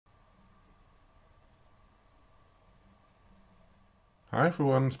Hi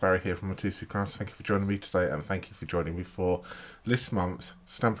everyone, it's Barry here from Mitosu Crafts. Thank you for joining me today, and thank you for joining me for this month's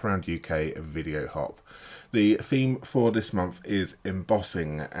Stamp Around UK video hop. The theme for this month is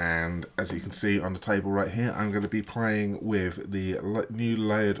embossing, and as you can see on the table right here, I'm going to be playing with the new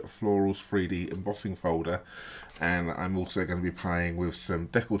layered Florals 3D embossing folder, and I'm also going to be playing with some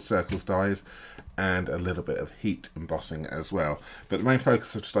deckled circles dies and a little bit of heat embossing as well. But the main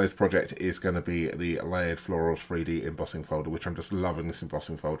focus of today's project is going to be the layered Florals 3D embossing folder, which I'm just loving this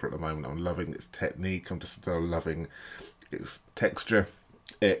embossing folder at the moment. I'm loving its technique, I'm just loving its texture.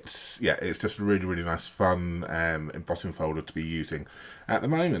 It's just a really nice fun embossing folder to be using at the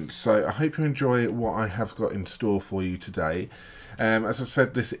moment. So I hope you enjoy what I have got in store for you today. As I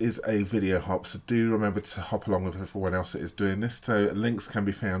said, this is a video hop, so do remember to hop along with everyone else that is doing this. So links can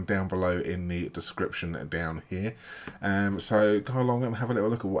be found down below in the description down here. So go along and have a little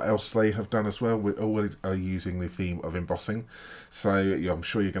look at what else they have done as well. We already are using the theme of embossing, so yeah, I'm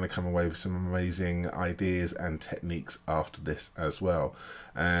sure you're going to come away with some amazing ideas and techniques after this as well.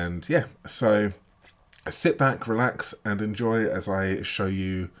 And yeah, so sit back, relax and enjoy as I show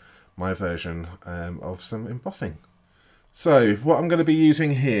you my version of some embossing. So what I'm going to be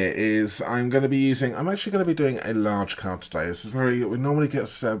using here is I'm actually going to be doing a large card today. This is we normally get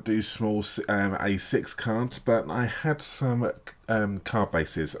to do small A6 cards, but I had some card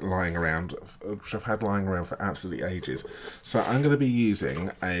bases lying around, which I've had lying around for absolutely ages. So I'm going to be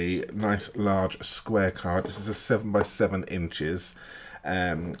using a nice large square card. This is a 7 by 7 inches,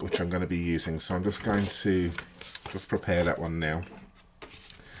 which I'm going to be using. So I'm just going to prepare that one now.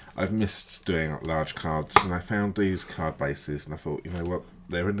 I've missed doing large cards, and I found these card bases and I thought, you know what,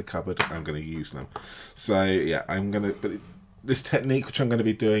 they're in the cupboard, I'm going to use them. So yeah, but this technique which I'm going to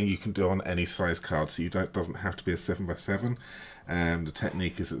be doing, you can do on any size card, so doesn't have to be a 7 by 7. The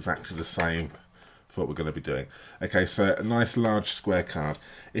technique is exactly the same for what we're going to be doing. Okay, so a nice large square card.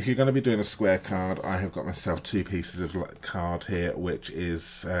 If you're going to be doing a square card, I have got myself 2 pieces of card here, which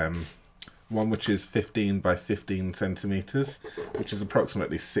is one which is 15 by 15 centimeters, which is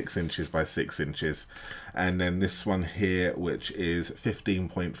approximately 6 inches by 6 inches, and then this one here, which is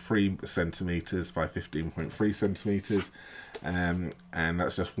 15.3 centimeters by 15.3 centimeters, and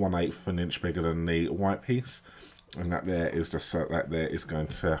that's just 1/8 of an inch bigger than the white piece. And that there is going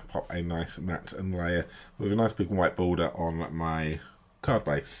to pop a nice mat and layer with a nice big white border on my card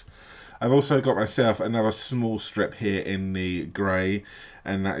base. I've also got myself another small strip here in the grey,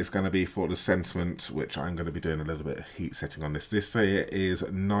 and that is going to be for the sentiment, which I'm going to be doing a little bit of heat setting on this. This here is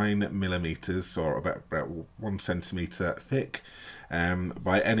 9 millimeters, or about 1 centimeter thick,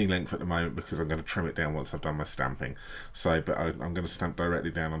 by any length at the moment, because I'm going to trim it down once I've done my stamping. So, but I'm going to stamp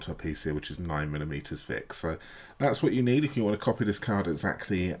directly down onto a piece here, which is 9 millimeters thick. So that's what you need if you want to copy this card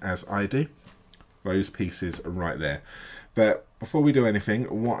exactly as I do. Those pieces are right there. But before we do anything,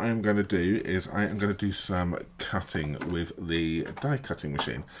 what I'm going to do is I am going to do some cutting with the die cutting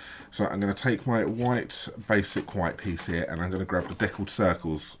machine. So I'm going to take my basic white piece here, and I'm going to grab the deckled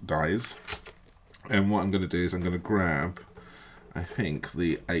circles dies. And what I'm going to do is I'm going to grab, I think,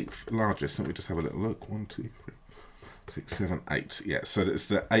 the 8th largest. Let me just have a little look. 1, 2, 3, 6, 7, 8. Yeah, so it's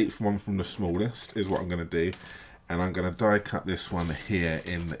the 8th one from the smallest is what I'm going to do. And I'm going to die cut this one here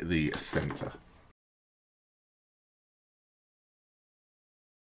in the center.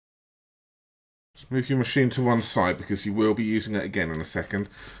 Move your machine to one side because you will be using it again in a second.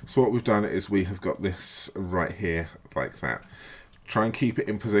 So what we've done is we have got this right here like that. Try and keep it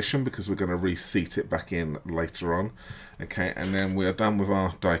in position because we're going to reseat it back in later on. Okay, and then we are done with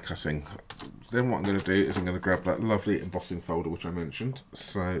our die cutting. Then what I'm going to do is I'm going to grab that lovely embossing folder which I mentioned.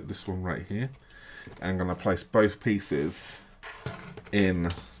 So this one right here. I'm going to place both pieces in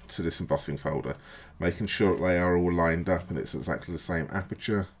to this embossing folder, making sure that they are all lined up and it's exactly the same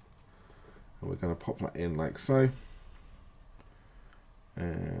aperture. And we're going to pop that in like so,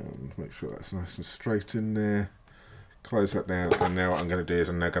 and make sure that's nice and straight in there. Close that down, and now what I'm going to do is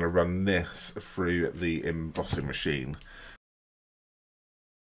I'm now going to run this through the embossing machine.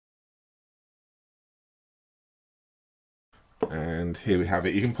 And here we have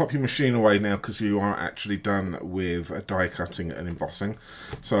it. You can pop your machine away now because you are actually done with die cutting and embossing.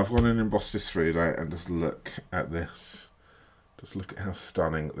 So I've gone and embossed this through there, and just look at this. Just look at how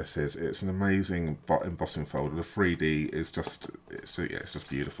stunning this is. It's an amazing embossing folder. The 3D is just, it's just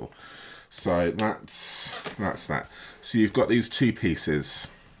beautiful. So that's that. So you've got these 2 pieces,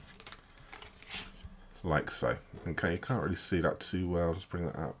 like so. Okay, you can't really see that too well. Just bring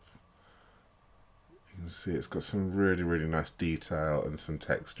that up. You can see it's got some really nice detail and some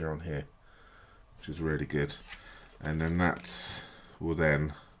texture on here, which is really good. And then that will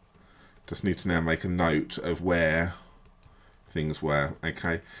then just need to now make a note of where things were.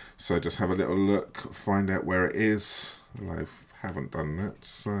 Okay, so just have a little look, find out where it is. I haven't done that,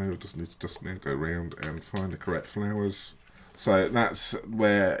 so I just need to now go around and find the correct flowers. So that's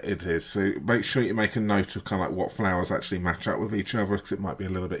where it is. So make sure you make a note of kind of like what flowers actually match up with each other, because it might be a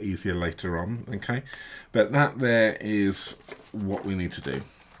little bit easier later on. Okay, but that there is what we need to do.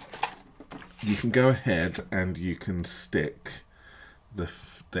 You can go ahead and you can stick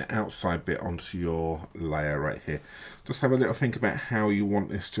the outside bit onto your layer right here. Just have a little think about how you want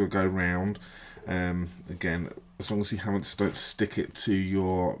this to go round. Again, as long as you don't stick it to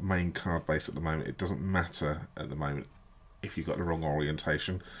your main card base at the moment. It doesn't matter at the moment if you've got the wrong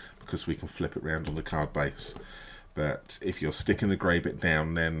orientation, because we can flip it round on the card base. But if you're sticking the grey bit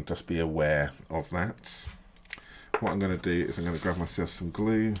down, then just be aware of that. What I'm going to do is I'm going to grab myself some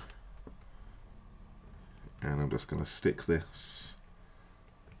glue, and I'm just going to stick this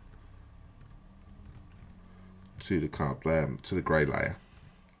to the to the grey layer.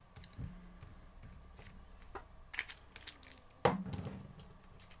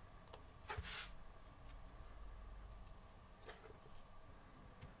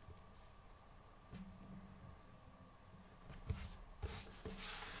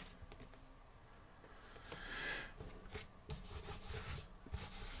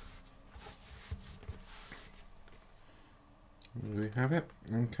 There we have it.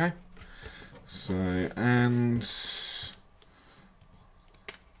 Okay, so, and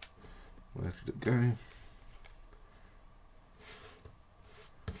where did it go?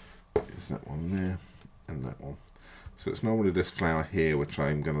 Is that one there and that one? So it's normally this flower here which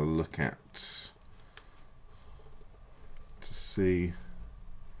I'm going to look at to see,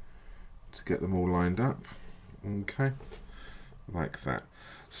 to get them all lined up. Okay, like that.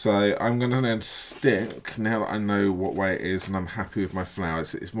 So I'm going to then stick, now that I know what way it is and I'm happy with my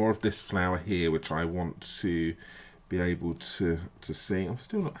flowers, it's more of this flower here which I want to be able to see. I'm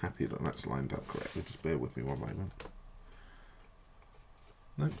still not happy that that's lined up correctly, just bear with me one moment.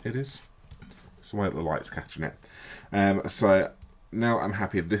 No, it is. It's the way that the light's catching it. So now I'm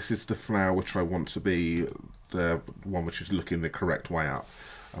happy, this is the flower which I want to be the one which is looking the correct way up.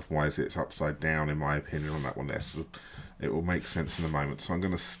 Otherwise it's upside down in my opinion on that one there. So it will make sense in a moment. So I'm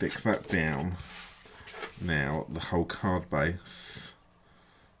going to stick that down now, the whole card base,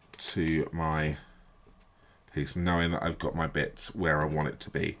 to my piece, knowing that I've got my bits where I want it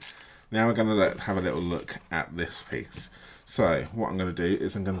to be. Now we're going to have a little look at this piece. So what I'm going to do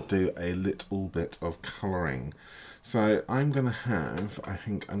is I'm going to do a little bit of colouring. So I'm going to have, I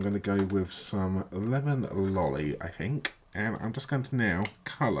think I'm going to go with some lemon lolly, I think, and I'm just going to now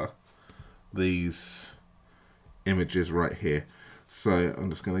colour these images right here. So I'm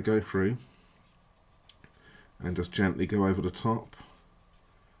just going to go through and just gently go over the top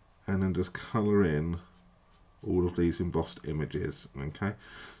and then just colour in all of these embossed images. Okay,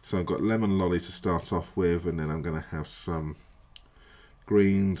 so I've got lemon lolly to start off with, and then I'm going to have some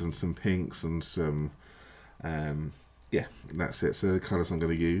greens and some pinks and some yeah, that's it. So the colours I'm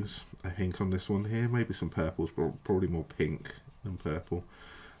going to use, I think, on this one here, maybe some purples, but probably more pink than purple.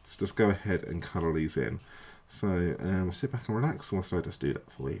 So just go ahead and colour these in. So sit back and relax whilst I just do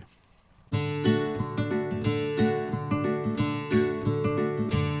that for you.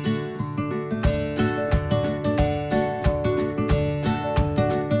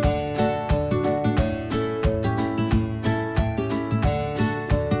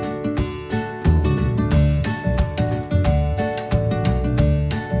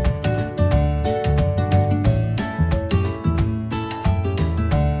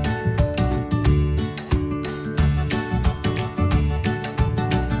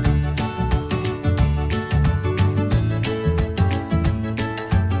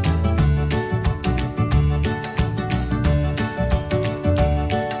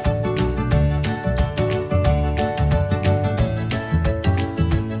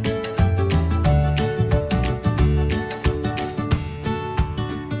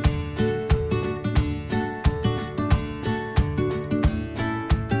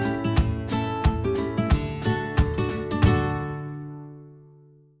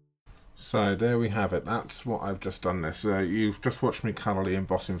 So there we have it. That's what I've just done there. So you've just watched me colour the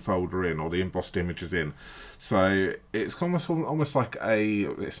embossing folder in, or the embossed images in. So it's almost like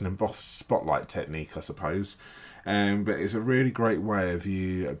it's an embossed spotlight technique, I suppose. But it's a really great way of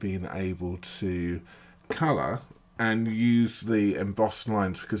you being able to colour and use the embossed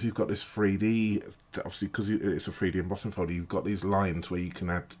lines, because you've got this 3D, obviously because it's a 3D embossing folder, you've got these lines where you can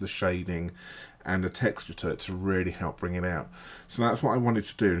add the shading and the texture to it to really help bring it out. So that's what I wanted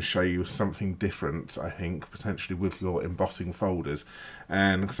to do and show you something different, I think, potentially with your embossing folders.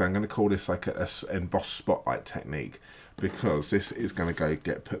 And so I'm going to call this like a embossed spotlight technique, because this is going to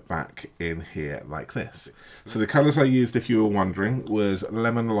get put back in here like this. So the colours I used, if you were wondering, was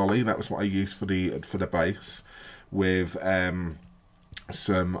Lemon Lolly. That was what I used for the base, with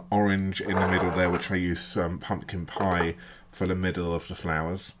some orange in the middle there, which I used some Pumpkin Pie for the middle of the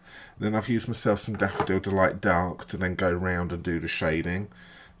flowers. Then I've used myself some Daffodil Delight Dark to then go round and do the shading.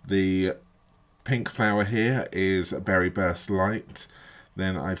 The pink flower here is a Berry Burst Light.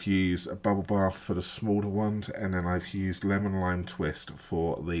 Then I've used a Bubble Bath for the smaller ones, and then I've used Lemon Lime Twist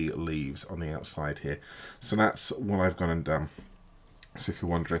for the leaves on the outside here. So that's what I've gone and done. So if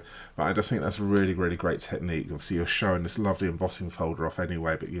you're wondering, but I just think that's a really, really great technique. Obviously you're showing this lovely embossing folder off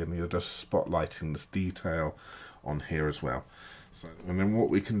anyway, but you're just spotlighting this detail on here as well. So, and then what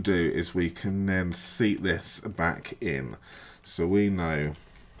we can do is we can then seat this back in. So we know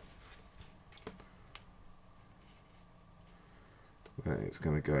that it's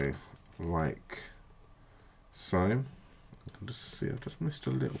going to go like so. I can just see I've just missed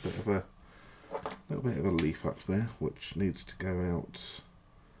a little bit of a leaf up there, which needs to go out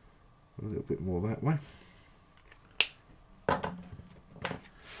a little bit more that way.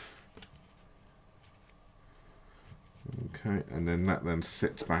 Okay, and then that then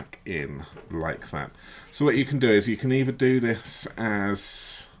sits back in like that. So what you can do is you can either do this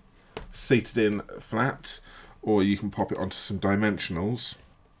as seated in flat, or you can pop it onto some dimensionals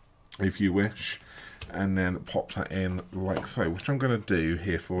if you wish, and then pop that in like so, which I'm going to do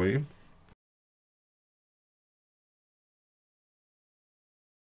here for you.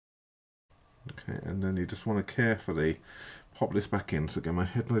 Okay, and then you just want to carefully pop this back in. So again, my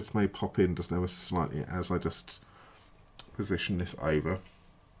head notes may pop in just ever so slightly as I just position this over.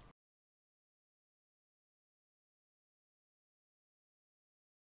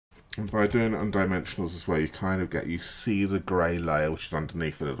 And by doing it on dimensionals as well, you see the grey layer which is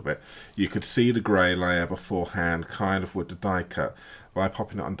underneath a little bit. You could see the grey layer beforehand, kind of with the die cut. By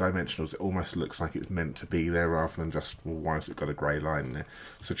popping it on dimensionals, it almost looks like it's meant to be there rather than just, well, why has it got a grey line there?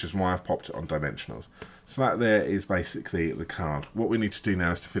 Such as why I've popped it on dimensionals. So that there is basically the card. What we need to do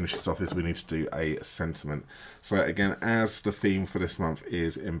now is to finish this off is we need to do a sentiment. So again, as the theme for this month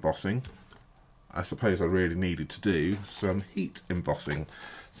is embossing, I suppose I really needed to do some heat embossing.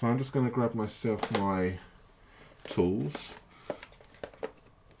 So I'm just going to grab myself my tools.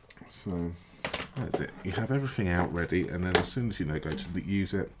 So that's it. You have everything out ready, and then as soon as you go to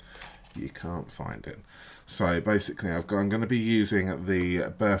use it, you can't find it. So basically I'm going to be using the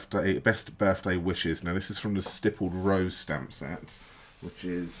best birthday wishes. Now this is from the Stippled Rose stamp set, which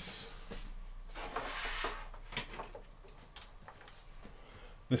is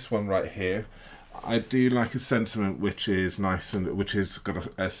this one right here. I do like a sentiment which is nice and which has got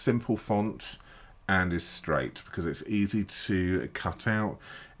a simple font and is straight, because it's easy to cut out.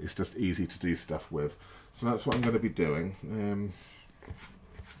 It's just easy to do stuff with. So that's what I'm going to be doing. And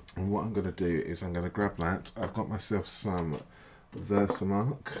what I'm going to do is I'm going to grab that. I've got myself some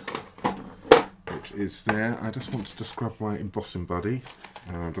Versamark, which is there. I just want to just grab my embossing buddy,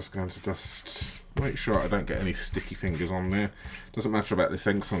 and I'm just going to make sure I don't get any sticky fingers on there. Doesn't matter about this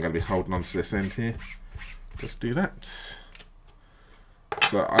end, because I'm going to be holding on to this end here. Just do that.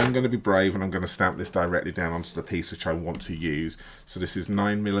 So I'm going to be brave, and I'm going to stamp this directly down onto the piece which I want to use. So this is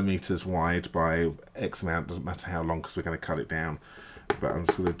 9mm wide by X amount, doesn't matter how long, because we're going to cut it down. But I'm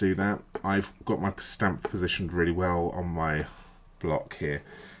just going to do that. I've got my stamp positioned really well on my block here,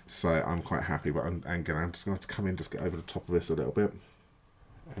 so I'm quite happy. But I'm just going to have to come in, just get over the top of this a little bit,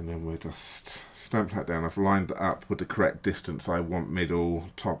 and then we'll just stamp that down. I've lined it up with the correct distance I want: middle,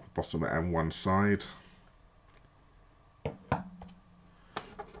 top, bottom, and one side.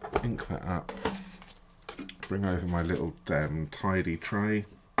 Ink that up. Bring over my little tidy tray.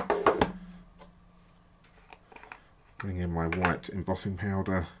 Bring in my white embossing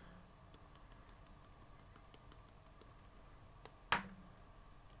powder.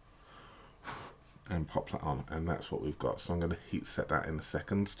 And pop that on, and that's what we've got. So I'm going to heat set that in a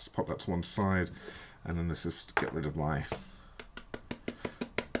second. Just pop that to one side, and then this is to get rid of my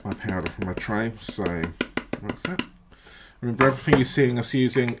powder from my tray. So that's it. Remember, everything you're seeing us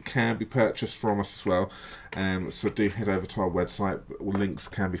using can be purchased from us as well. So do head over to our website. Links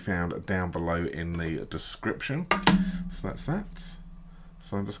can be found down below in the description. So that's that.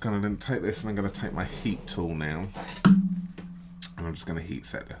 So I'm just going to then take this, and I'm going to take my heat tool now, and I'm just going to heat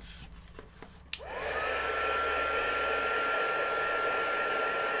set this.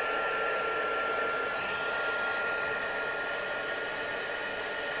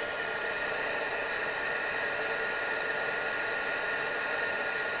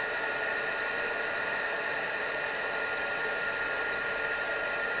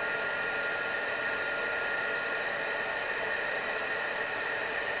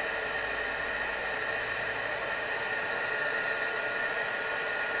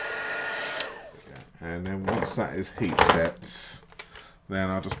 And then once that is heat set, then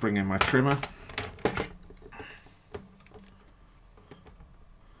I'll just bring in my trimmer.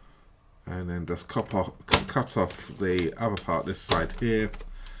 And then just cut off the other part, this side here,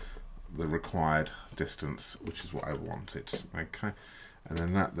 the required distance, which is what I wanted. Okay, and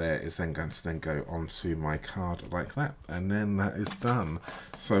then that there is then going to then go onto my card like that, and then that is done.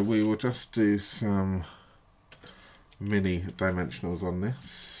 So we will just do some mini dimensionals on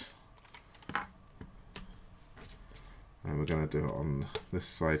this, and we're going to do it on this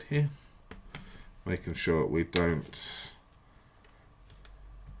side here, making sure we don't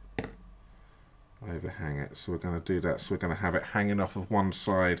overhang it. So we're going to do that. So we're going to have it hanging off of one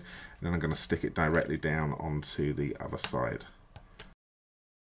side, and then I'm going to stick it directly down onto the other side.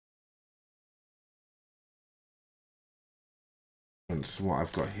 And so what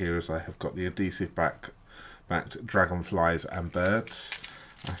I've got here is I have got the adhesive backed dragonflies and birds.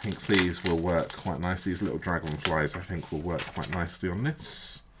 I think these will work quite nicely. These little dragonflies I think will work quite nicely on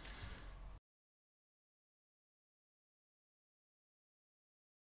this.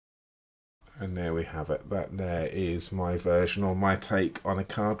 And there we have it. That there is my version, or my take on a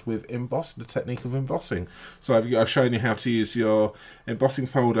card with embossed, the technique of embossing. So I've shown you how to use your embossing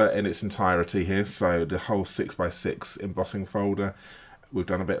folder in its entirety here. So the whole 6x6 embossing folder. We've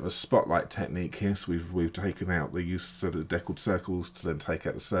done a bit of a spotlight technique here. So we've taken out the use of the deckled circles to then take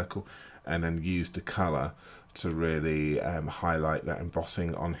out the circle, and then used the colour to really highlight that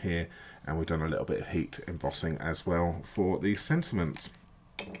embossing on here. And we've done a little bit of heat embossing as well for the sentiments.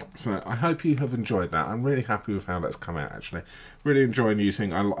 So I hope you have enjoyed that. I'm really happy with how that's come out actually. Really enjoying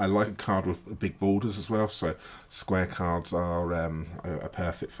using, I like a card with big borders as well, so square cards are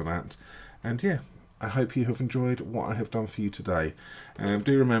perfect for that. And yeah, I hope you have enjoyed what I have done for you today.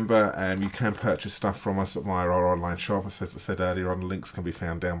 Do remember, you can purchase stuff from us via our online shop. As I said earlier on, the links can be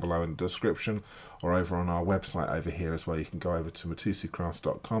found down below in the description, or over on our website over here as well. You can go over to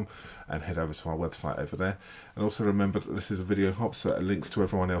mitosucrafts.com and head over to our website over there. And also remember that this is a video hop, so links to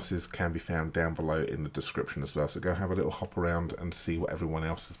everyone else's can be found down below in the description as well. So go have a little hop around and see what everyone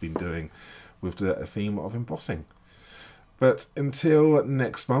else has been doing with the theme of embossing. But until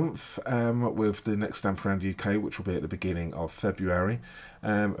next month, with the next Stampin' Around UK, which will be at the beginning of February,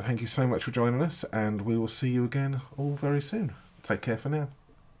 thank you so much for joining us, and we will see you again all very soon. Take care for now.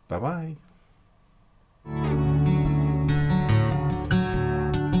 Bye-bye.